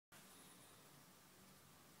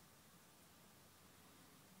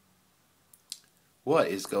What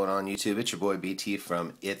is going on, YouTube? It's your boy BT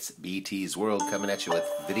from ItsBTsWorld coming at you with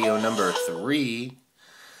video number 3,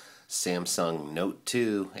 Samsung Note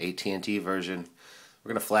 2 AT&T version. We're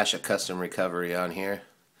going to flash a custom recovery on here.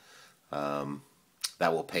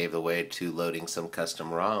 That will pave the way to loading some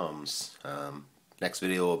custom ROMs. Next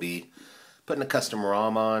video will be putting a custom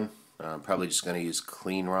ROM on. Probably just going to use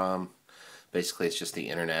clean ROM. Basically, it's just the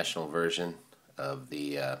international version of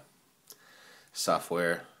the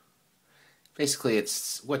software. Basically,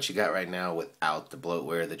 it's what you got right now without the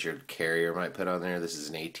bloatware that your carrier might put on there. This is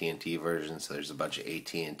an AT&T version, so there's a bunch of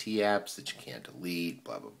AT&T apps that you can't delete,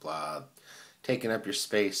 blah, blah, blah. Taking up your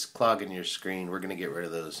space, clogging your screen. We're going to get rid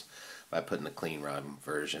of those by putting the clean ROM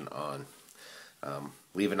version on.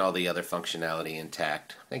 Leaving all the other functionality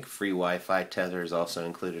intact. I think free Wi-Fi tether is also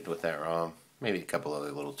included with that ROM. Maybe a couple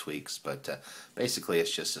other little tweaks, but basically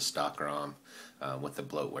it's just a stock ROM with the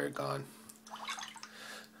bloatware gone.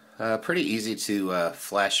 Pretty easy to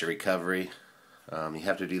flash a recovery. You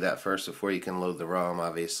have to do that first before you can load the ROM,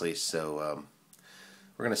 obviously. So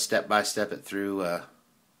we're going to step by step it through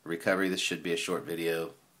recovery. This should be a short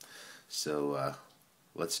video. So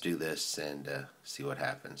let's do this and see what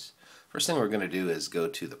happens. First thing we're going to do is go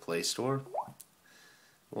to the Play Store.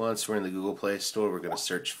 Once we're in the Google Play Store, we're going to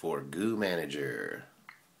search for Goomanager.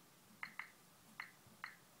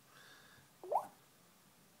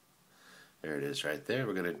 There it is right there.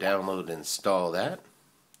 We're going to download and install that.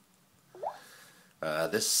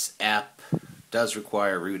 This app does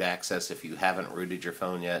require root access. If you haven't rooted your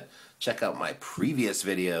phone yet, check out my previous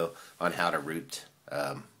video on how to root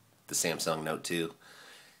the Samsung Note 2.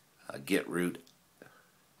 Get root,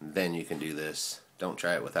 then you can do this. Don't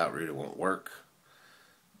try it without root, it won't work.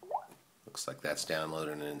 Looks like that's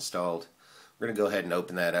downloaded and installed. We're going to go ahead and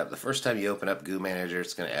open that up. The first time you open up Goomanager,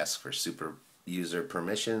 it's going to ask for Superuser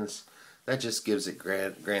permissions. That just gives it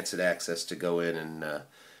grants it access to go in and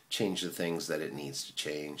change the things that it needs to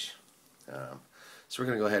change. So we're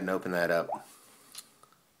going to go ahead and open that up.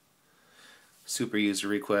 Superuser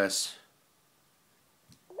request,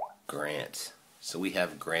 grant. So we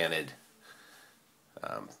have granted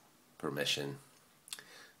permission.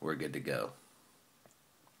 We're good to go.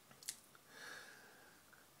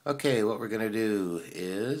 Okay, what we're going to do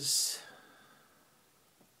is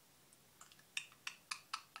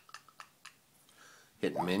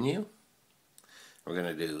hit menu. We're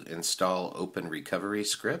going to do install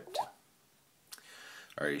OpenRecoveryScript.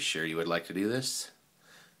 Are you sure you would like to do this?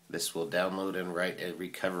 This will download and write a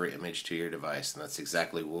recovery image to your device, and that's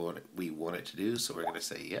exactly what we want it to do, so we're going to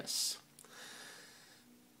say yes.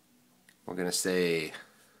 We're going to say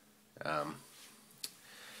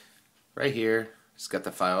right here, it's got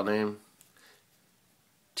the file name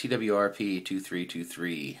TWRP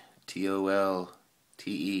 2323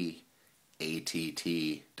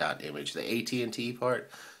 TOLTEATT.image. The AT&T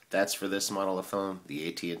part, that's for this model of phone, the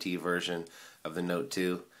AT&T version of the Note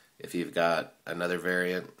 2. If you've got another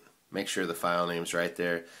variant, make sure the file name's right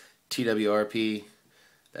there. TWRP,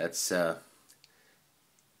 that's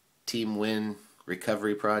Team Win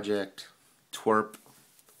Recovery Project, TWRP,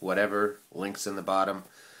 whatever, links in the bottom.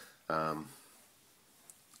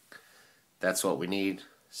 That's what we need.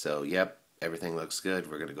 So, yep, everything looks good.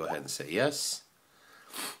 We're going to go ahead and say yes.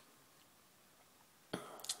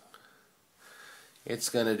 It's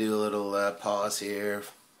going to do a little pause here,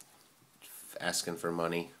 asking for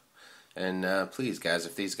money. And please, guys,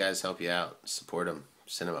 if these guys help you out, support them.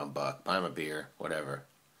 Send them a buck, buy them a beer, whatever.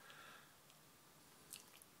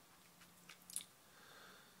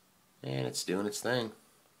 And it's doing its thing.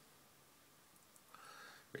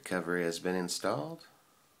 Recovery has been installed.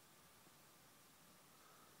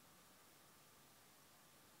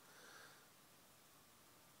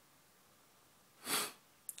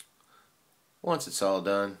 Once it's all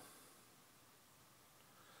done,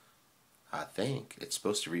 I think it's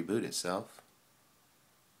supposed to reboot itself.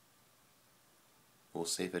 We'll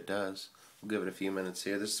see if it does. We'll give it a few minutes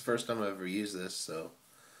here. This is the first time I've ever used this, so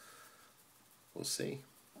we'll see.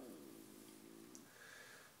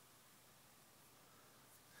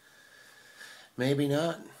 Maybe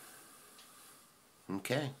not.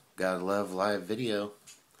 Okay, gotta love live video.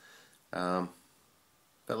 But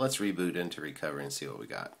let's reboot into recovery and see what we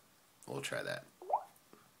got. We'll try that.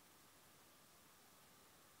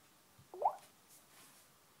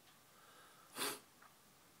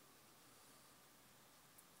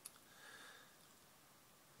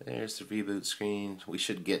 There's the reboot screen. We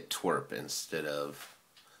should get TWRP instead of,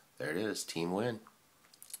 there it is, Team Win.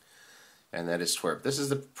 And that is TWRP. This is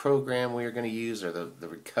the program we are going to use, or the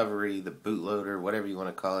recovery, the bootloader, whatever you want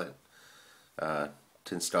to call it, to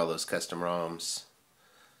install those custom ROMs.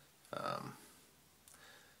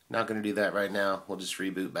 Not going to do that right now. We'll just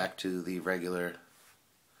reboot back to the regular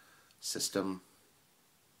system.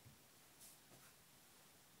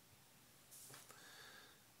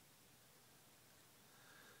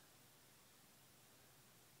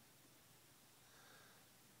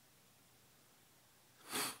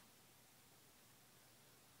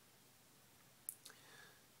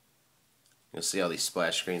 You'll see all these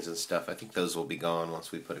splash screens and stuff. I think those will be gone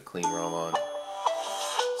once we put a clean ROM on.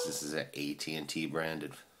 This is an AT&T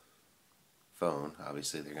branded phone.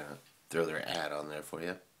 Obviously they're going to throw their ad on there for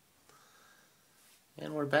you.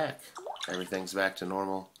 And we're back. Everything's back to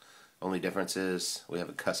normal. Only difference is we have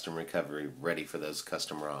a custom recovery ready for those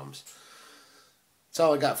custom ROMs. That's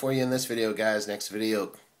all I got for you in this video, guys. Next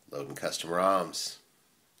video, loading custom ROMs.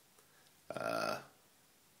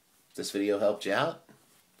 If this video helped you out,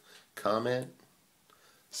 comment,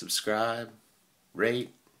 subscribe,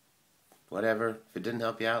 rate, whatever. If it didn't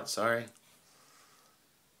help you out, sorry.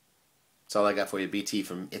 That's all I got for you, BT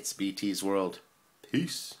from ItsBTsWorld.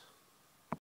 Peace.